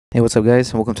Hey, what's up,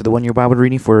 guys? Welcome to the 1 Year Bible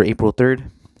reading for April 3rd.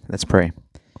 Let's pray.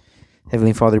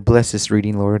 Heavenly Father, bless this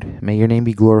reading, Lord. May your name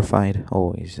be glorified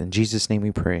always. In Jesus' name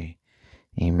we pray.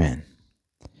 Amen.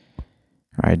 All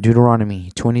right,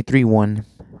 Deuteronomy 23:1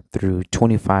 through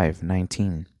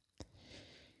 25:19.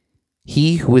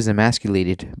 He who is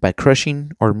emasculated by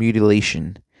crushing or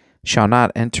mutilation shall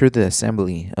not enter the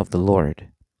assembly of the Lord.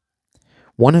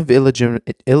 One of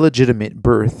illegitimate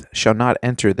birth shall not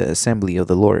enter the assembly of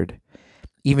the Lord.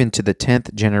 Even to the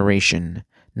 10th generation,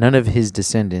 none of his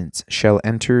descendants shall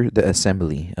enter the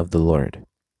assembly of the Lord.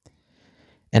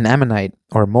 An Ammonite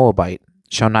or Moabite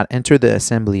shall not enter the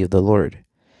assembly of the Lord.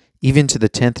 Even to the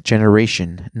 10th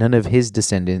generation, none of his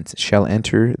descendants shall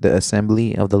enter the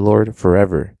assembly of the Lord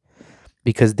forever,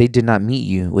 because they did not meet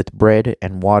you with bread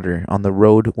and water on the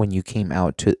road when you came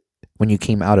out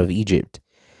of Egypt,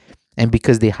 and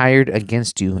because they hired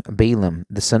against you Balaam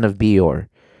the son of Beor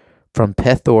from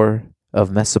Pethor of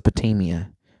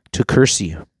Mesopotamia to curse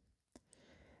you.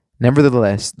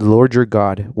 Nevertheless, the Lord your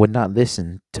God would not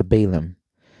listen to Balaam,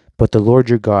 but the Lord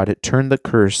your God turned the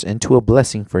curse into a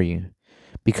blessing for you,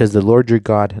 because the Lord your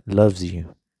God loves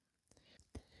you.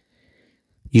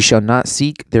 You shall not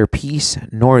seek their peace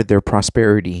nor their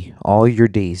prosperity all your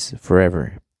days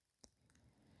forever.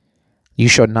 You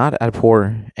shall not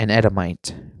abhor an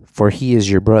Edomite, for he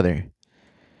is your brother.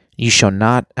 You shall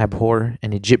not abhor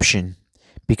an Egyptian,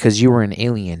 because you were an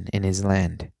alien in his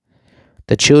land.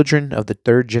 The children of the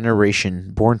 3rd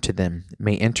generation born to them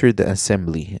may enter the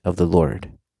assembly of the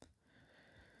Lord.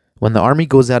 When the army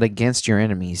goes out against your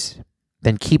enemies,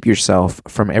 then keep yourself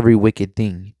from every wicked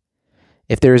thing.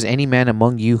 If there is any man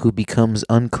among you who becomes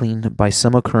unclean by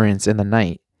some occurrence in the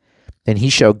night, then he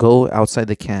shall go outside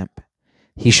the camp.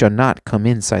 He shall not come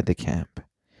inside the camp.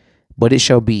 But it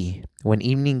shall be, when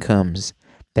evening comes,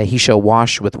 that he shall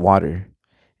wash with water,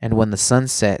 and when the sun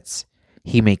sets,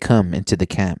 he may come into the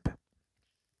camp.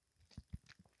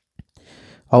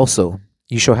 Also,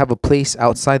 you shall have a place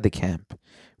outside the camp,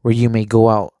 where you may go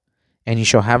out, and you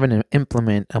shall have an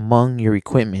implement among your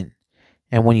equipment,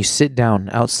 and when you sit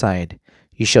down outside,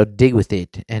 you shall dig with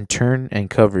it, and turn and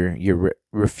cover your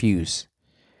refuse.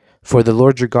 For the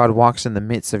Lord your God walks in the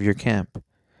midst of your camp,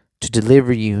 to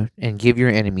deliver you and give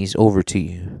your enemies over to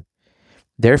you.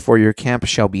 Therefore your camp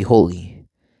shall be holy,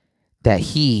 that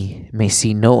he may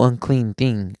see no unclean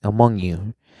thing among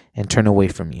you, and turn away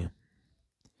from you.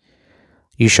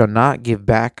 You shall not give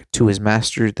back to his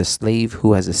master the slave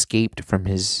who has escaped from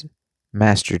his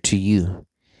master to you.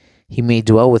 He may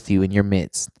dwell with you in your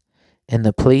midst, in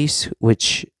the place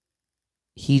which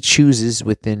he chooses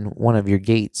within one of your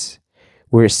gates,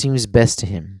 where it seems best to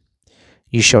him.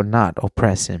 You shall not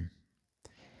oppress him.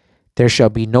 There shall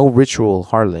be no ritual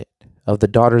harlot of the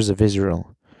daughters of Israel,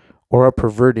 or a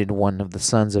perverted one of the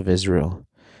sons of Israel.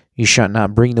 You shall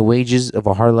not bring the wages of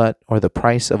a harlot or the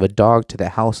price of a dog to the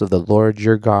house of the Lord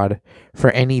your God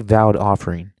for any vowed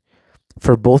offering,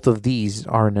 for both of these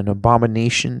are an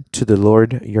abomination to the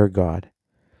Lord your God.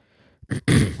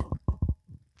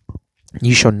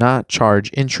 You shall not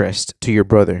charge interest to your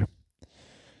brother,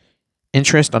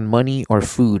 interest on money or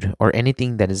food or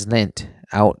anything that is lent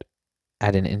out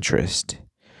at an interest.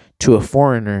 To a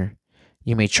foreigner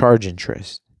you may charge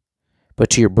interest, but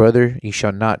to your brother you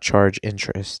shall not charge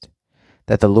interest,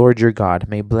 that the Lord your God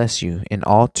may bless you in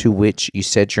all to which you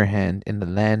set your hand in the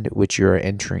land which you are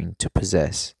entering to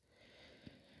possess.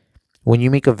 When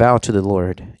you make a vow to the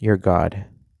Lord your God,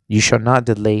 you shall not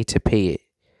delay to pay it,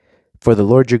 for the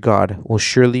Lord your God will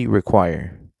surely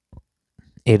require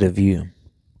it of you,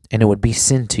 and it would be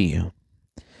sin to you.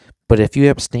 But if you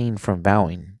abstain from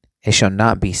vowing, it shall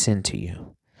not be sin to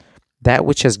you. That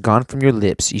which has gone from your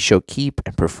lips you shall keep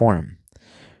and perform.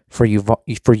 For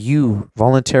you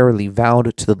voluntarily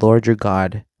vowed to the Lord your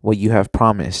God what you have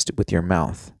promised with your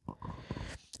mouth.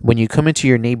 When you come into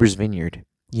your neighbor's vineyard,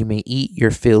 you may eat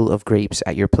your fill of grapes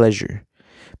at your pleasure,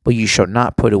 but you shall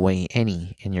not put away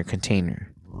any in your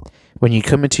container. When you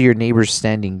come into your neighbor's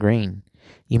standing grain,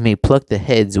 you may pluck the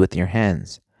heads with your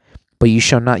hands, but you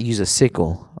shall not use a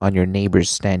sickle on your neighbor's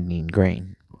standing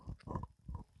grain.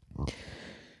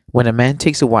 When a man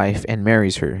takes a wife and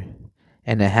marries her,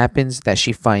 and it happens that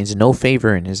she finds no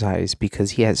favor in his eyes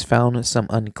because he has found some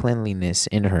uncleanliness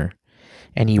in her,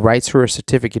 and he writes her a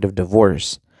certificate of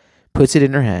divorce, puts it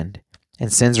in her hand,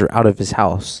 and sends her out of his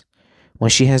house, when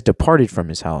she has departed from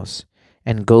his house,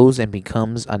 and goes and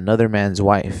becomes another man's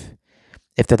wife,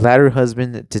 if the latter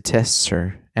husband detests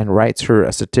her and writes her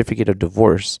a certificate of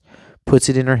divorce, puts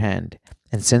it in her hand,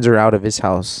 and sends her out of his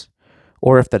house,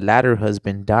 or if the latter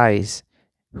husband dies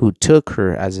who took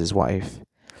her as his wife,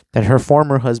 then her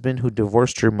former husband who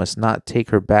divorced her must not take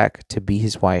her back to be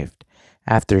his wife,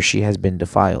 after she has been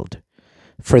defiled,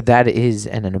 for that is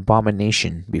an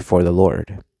abomination before the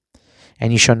Lord.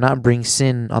 And you shall not bring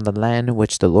sin on the land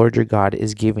which the Lord your God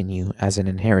is giving you as an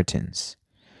inheritance.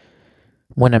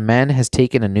 When a man has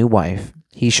taken a new wife,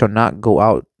 he shall not go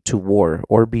out to war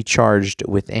or be charged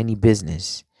with any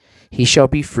business. He shall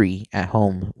be free at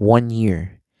home 1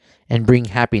 year, and bring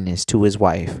happiness to his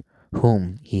wife,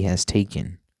 whom he has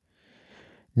taken.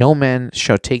 No man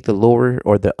shall take the lower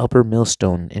or the upper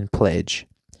millstone in pledge,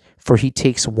 for he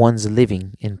takes one's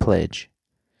living in pledge.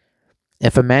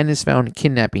 If a man is found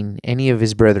kidnapping any of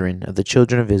his brethren of the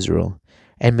children of Israel,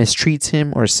 and mistreats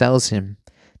him or sells him,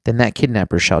 then that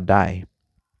kidnapper shall die.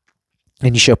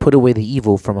 And you shall put away the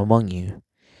evil from among you.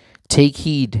 Take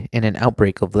heed in an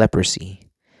outbreak of leprosy,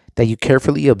 that you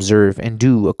carefully observe and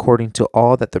do according to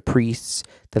all that the priests,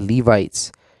 the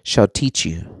Levites, shall teach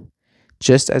you,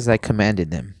 just as I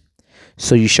commanded them.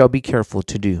 So you shall be careful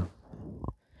to do.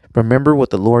 Remember what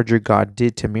the Lord your God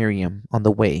did to Miriam on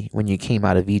the way when you came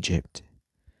out of Egypt.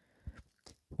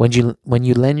 When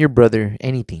you lend your brother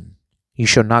anything, you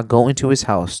shall not go into his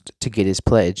house to get his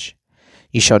pledge.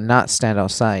 You shall not stand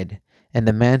outside, and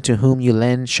the man to whom you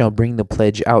lend shall bring the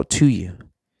pledge out to you.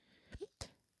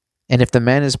 And if the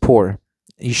man is poor,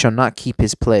 you shall not keep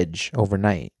his pledge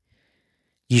overnight.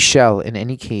 You shall, in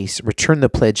any case, return the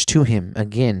pledge to him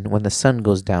again when the sun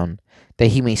goes down, that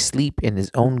he may sleep in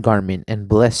his own garment and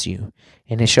bless you,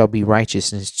 and it shall be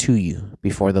righteousness to you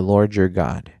before the Lord your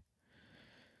God.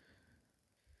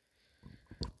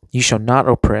 You shall not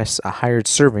oppress a hired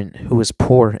servant who is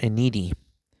poor and needy,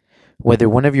 whether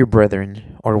one of your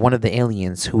brethren or one of the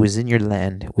aliens who is in your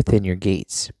land within your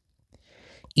gates.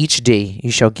 Each day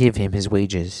you shall give him his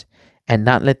wages, and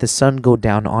not let the sun go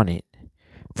down on it,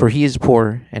 for he is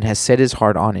poor and has set his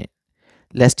heart on it,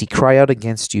 lest he cry out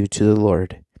against you to the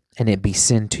Lord, and it be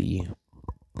sin to you.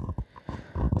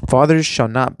 Fathers shall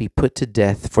not be put to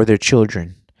death for their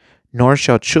children, nor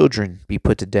shall children be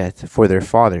put to death for their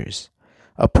fathers.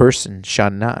 A person shall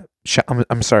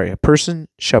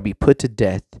be put to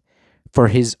death for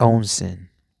his own sin.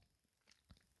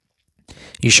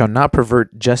 You shall not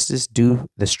pervert justice due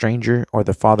the stranger or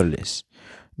the fatherless,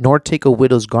 nor take a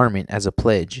widow's garment as a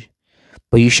pledge.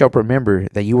 But you shall remember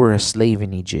that you were a slave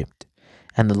in Egypt,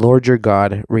 and the Lord your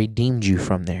God redeemed you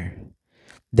from there.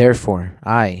 Therefore,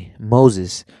 I,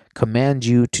 Moses, command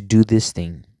you to do this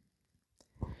thing.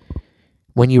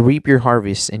 When you reap your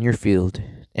harvest in your field,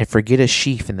 and forget a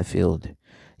sheaf in the field,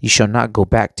 you shall not go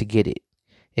back to get it.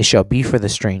 It shall be for the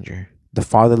stranger, the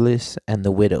fatherless, and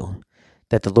the widow,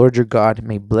 that the Lord your God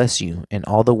may bless you in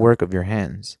all the work of your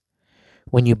hands.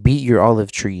 When you beat your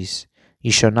olive trees,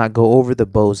 you shall not go over the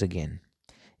boughs again.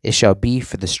 It shall be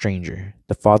for the stranger,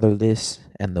 the fatherless,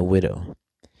 and the widow.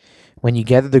 When you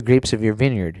gather the grapes of your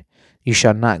vineyard, you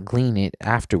shall not glean it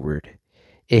afterward.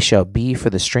 It shall be for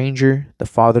the stranger, the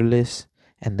fatherless,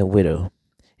 and the widow.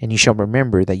 And you shall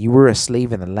remember that you were a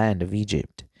slave in the land of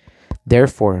Egypt.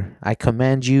 Therefore, I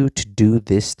command you to do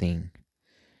this thing.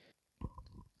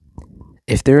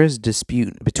 If there is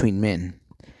dispute between men,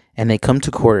 and they come to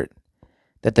court,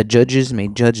 that the judges may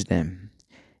judge them,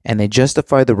 and they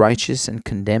justify the righteous and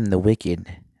condemn the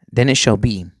wicked, then it shall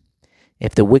be,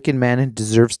 if the wicked man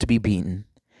deserves to be beaten,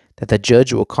 that the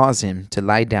judge will cause him to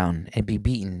lie down and be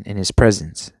beaten in his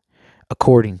presence,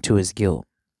 according to his guilt,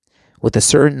 with a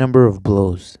certain number of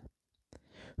blows.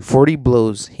 40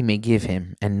 blows he may give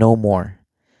him, and no more,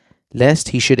 lest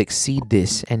he should exceed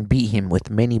this and beat him with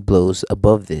many blows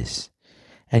above this,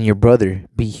 and your brother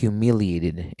be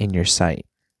humiliated in your sight.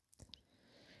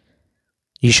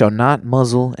 You shall not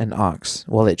muzzle an ox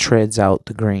while it treads out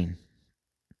the grain.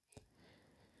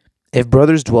 If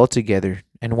brothers dwell together,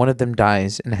 and one of them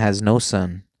dies and has no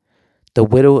son, the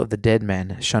widow of the dead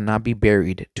man shall not be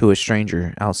buried to a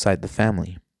stranger outside the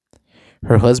family.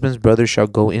 Her husband's brother shall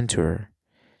go into her,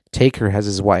 take her as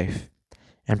his wife,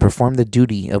 and perform the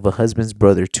duty of a husband's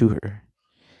brother to her.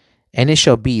 And it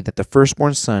shall be that the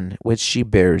firstborn son which she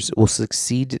bears will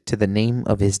succeed to the name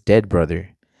of his dead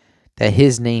brother, that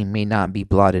his name may not be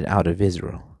blotted out of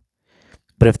Israel.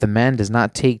 But if the man does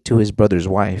not take to his brother's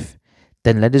wife,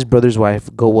 then let his brother's wife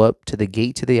go up to the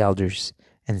gate to the elders,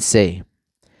 and say,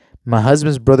 My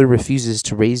husband's brother refuses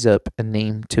to raise up a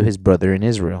name to his brother in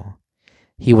Israel.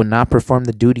 He will not perform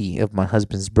the duty of my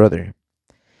husband's brother.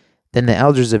 Then the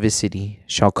elders of his city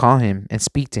shall call him and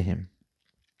speak to him.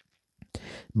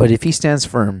 But if he stands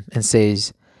firm and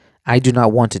says, I do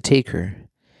not want to take her,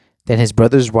 then his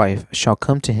brother's wife shall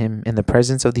come to him in the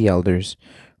presence of the elders,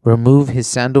 remove his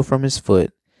sandal from his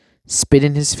foot, spit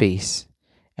in his face,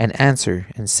 and answer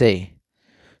and say,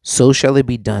 So shall it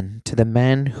be done to the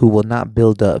man who will not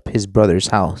build up his brother's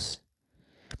house.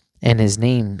 and his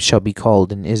name shall be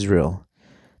called in Israel,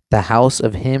 the house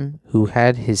of him who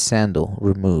had his sandal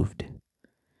removed.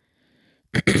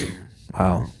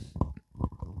 Wow.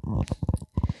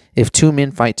 If two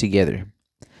men fight together,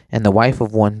 and the wife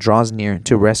of one draws near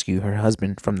to rescue her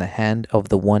husband from the hand of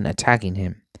the one attacking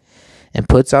him, and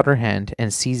puts out her hand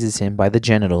and seizes him by the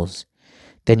genitals,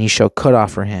 then ye shall cut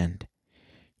off her hand.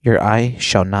 Your eye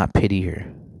shall not pity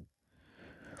her.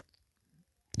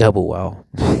 Double wow.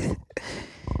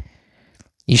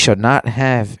 Ye shall not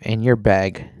have in your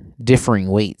bag differing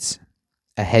weights,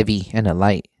 a heavy and a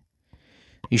light.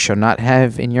 You shall not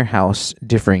have in your house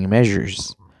differing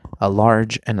measures, a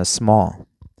large and a small.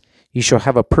 You shall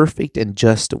have a perfect and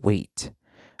just weight,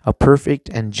 a perfect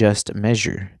and just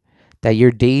measure, that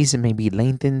your days may be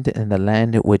lengthened in the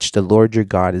land which the Lord your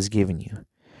God has given you.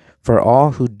 For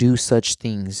all who do such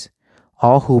things,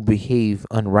 all who behave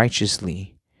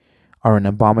unrighteously, are an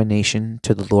abomination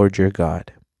to the Lord your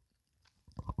God.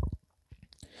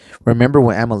 Remember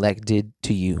what Amalek did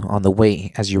to you on the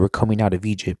way as you were coming out of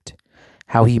Egypt,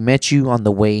 how he met you on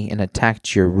the way and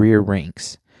attacked your rear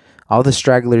ranks, all the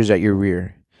stragglers at your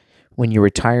rear, when you were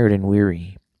tired and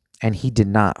weary, and he did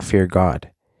not fear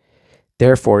God.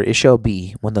 Therefore it shall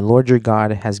be, when the Lord your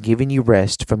God has given you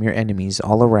rest from your enemies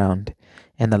all around,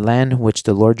 and the land which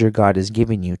the Lord your God is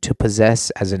giving you to possess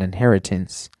as an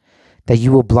inheritance, that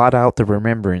you will blot out the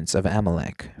remembrance of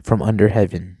Amalek from under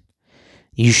heaven.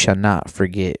 You shall not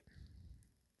forget.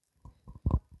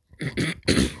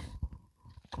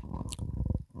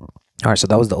 All right, so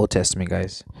that was the Old Testament,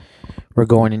 guys. We're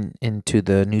going into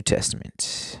the New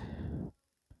Testament.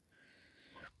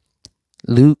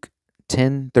 Luke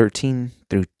 10:13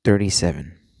 through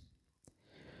 37.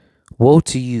 Woe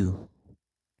to you,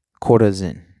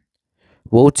 Chorazin!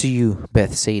 Woe to you,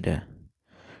 Bethsaida!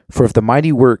 For if the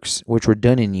mighty works which were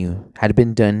done in you had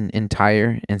been done in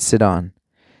Tyre and Sidon,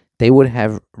 they would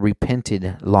have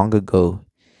repented long ago,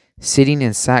 sitting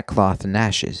in sackcloth and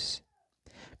ashes.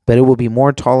 But it will be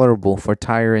more tolerable for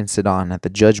Tyre and Sidon at the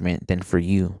judgment than for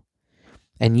you.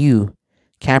 And you,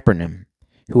 Capernaum,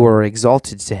 who are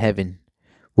exalted to heaven,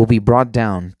 will be brought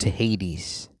down to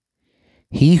Hades.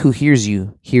 He who hears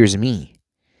you hears me.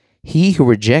 He who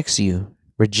rejects you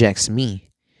rejects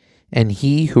me. And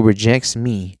he who rejects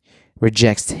me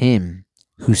rejects him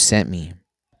who sent me.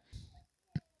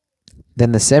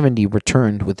 Then the 70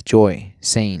 returned with joy,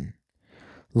 saying,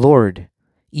 Lord,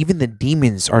 even the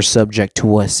demons are subject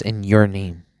to us in your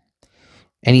name.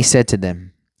 And he said to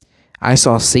them, I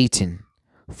saw Satan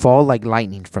fall like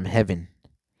lightning from heaven.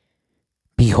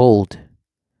 Behold,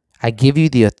 I give you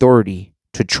the authority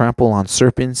to trample on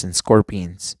serpents and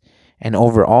scorpions, and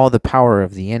over all the power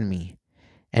of the enemy,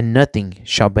 and nothing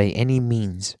shall by any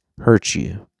means hurt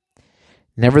you.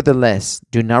 Nevertheless,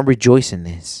 do not rejoice in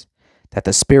this, that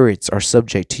the spirits are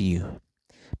subject to you,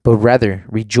 but rather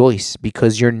rejoice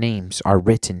because your names are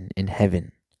written in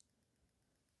heaven.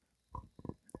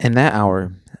 In that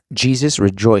hour, Jesus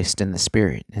rejoiced in the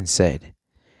Spirit and said,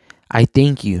 I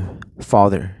thank you,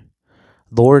 Father,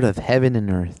 Lord of heaven and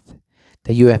earth,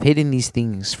 that you have hidden these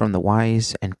things from the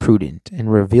wise and prudent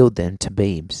and revealed them to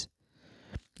babes.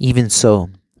 Even so,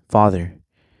 Father,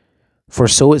 for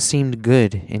so it seemed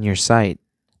good in your sight.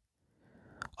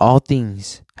 All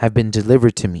things have been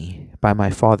delivered to me by my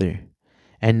Father,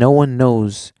 and no one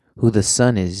knows who the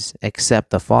Son is except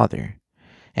the Father,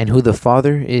 and who the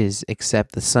Father is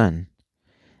except the Son,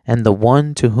 and the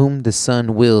one to whom the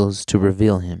Son wills to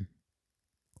reveal him.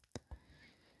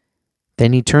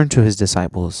 Then he turned to his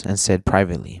disciples and said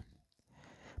privately,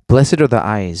 Blessed are the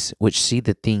eyes which see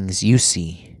the things you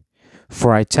see.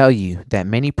 For I tell you that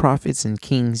many prophets and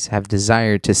kings have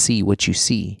desired to see what you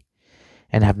see,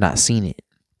 and have not seen it,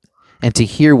 and to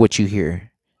hear what you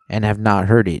hear, and have not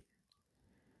heard it.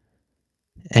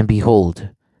 And behold,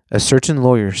 a certain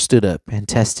lawyer stood up and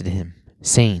tested him,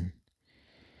 saying,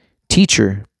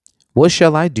 Teacher, what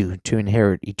shall I do to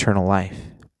inherit eternal life?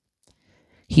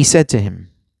 He said to him,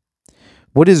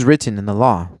 What is written in the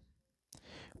law?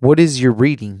 What is your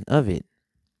reading of it?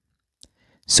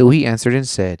 So he answered and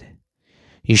said,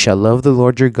 You shall love the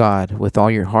Lord your God with all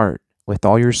your heart, with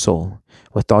all your soul,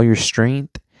 with all your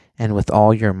strength, and with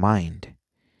all your mind,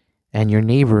 and your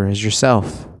neighbor as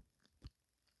yourself.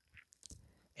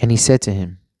 And he said to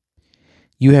him,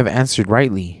 You have answered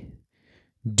rightly.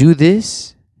 Do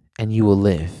this, and you will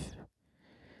live.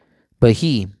 But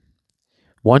he,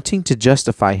 wanting to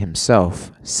justify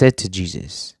himself, said to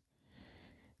Jesus,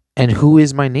 And who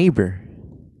is my neighbor?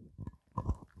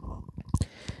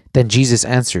 Then Jesus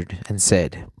answered and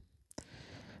said,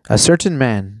 A certain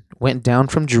man went down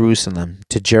from Jerusalem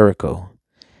to Jericho,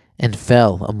 and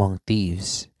fell among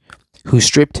thieves, who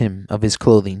stripped him of his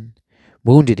clothing,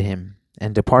 wounded him,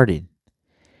 and departed,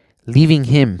 leaving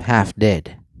him half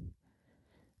dead.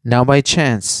 Now by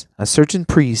chance a certain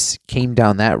priest came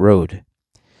down that road,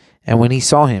 and when he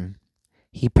saw him,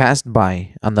 he passed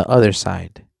by on the other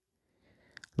side.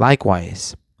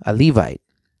 Likewise, a Levite,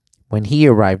 when he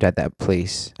arrived at the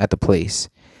place,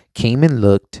 came and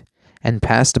looked, and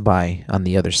passed by on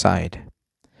the other side.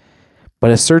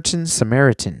 But a certain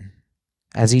Samaritan,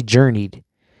 as he journeyed,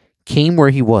 came where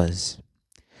he was,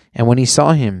 and when he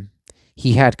saw him,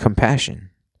 he had compassion.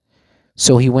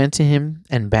 So he went to him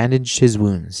and bandaged his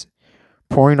wounds,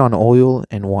 pouring on oil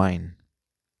and wine.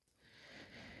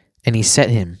 And he set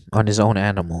him on his own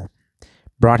animal,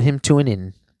 brought him to an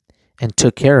inn, and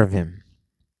took care of him.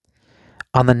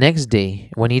 On the next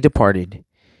day, when he departed,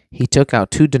 he took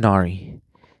out 2 denarii,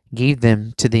 gave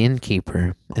them to the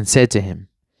innkeeper, and said to him,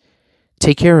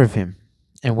 "Take care of him,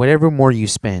 and whatever more you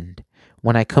spend,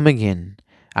 when I come again,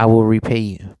 I will repay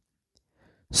you."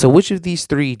 So which of these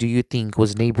 3 do you think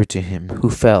was neighbor to him who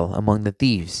fell among the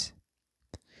thieves?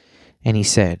 And he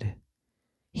said,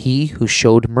 "He who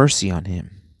showed mercy on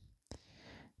him."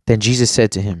 Then Jesus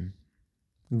said to him,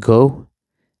 "Go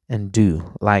and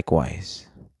do likewise."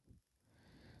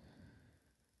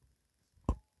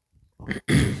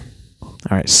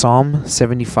 All right, Psalm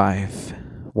 75,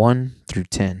 1 through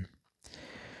 10.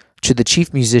 To the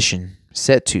chief musician,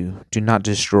 set to, do not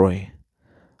destroy.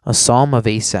 A psalm of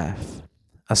Asaph,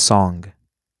 a song.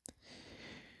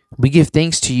 We give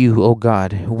thanks to you, O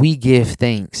God, we give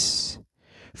thanks.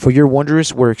 For your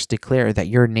wondrous works declare that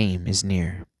your name is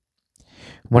near.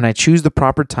 When I choose the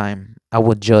proper time, I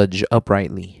will judge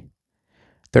uprightly.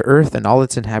 The earth and all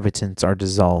its inhabitants are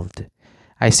dissolved.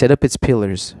 I set up its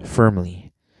pillars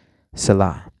firmly.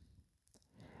 Selah.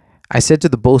 I said to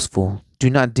the boastful, do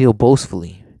not deal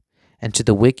boastfully, and to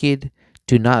the wicked,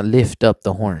 do not lift up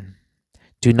the horn.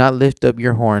 Do not lift up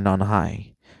your horn on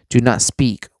high. Do not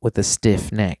speak with a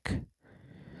stiff neck.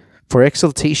 For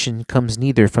exaltation comes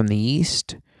neither from the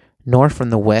east, nor from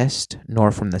the west,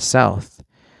 nor from the south.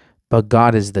 But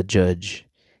God is the judge.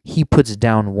 He puts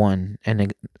down one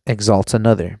and exalts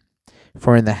another.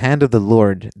 For in the hand of the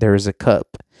Lord there is a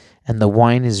cup, and the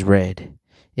wine is red.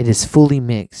 It is fully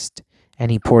mixed, and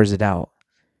he pours it out.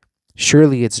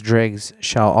 Surely its dregs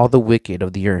shall all the wicked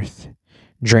of the earth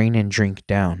drain and drink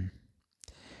down.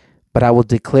 But I will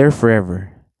declare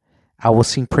forever, I will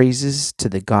sing praises to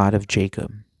the God of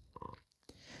Jacob.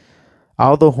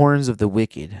 All the horns of the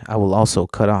wicked I will also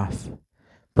cut off,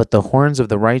 but the horns of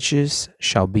the righteous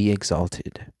shall be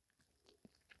exalted.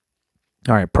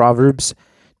 All right, Proverbs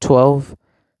 12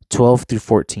 through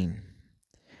 14.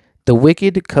 The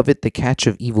wicked covet the catch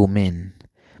of evil men,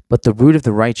 but the root of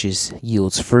the righteous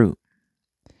yields fruit.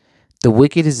 The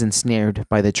wicked is ensnared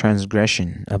by the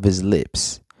transgression of his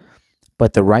lips,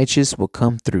 but the righteous will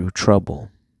come through trouble.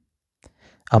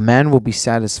 A man will be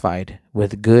satisfied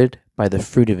with good by the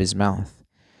fruit of his mouth,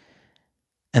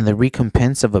 and the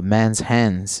recompense of a man's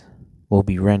hands will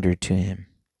be rendered to him.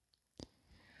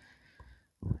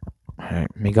 All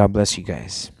right, may God bless you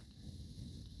guys.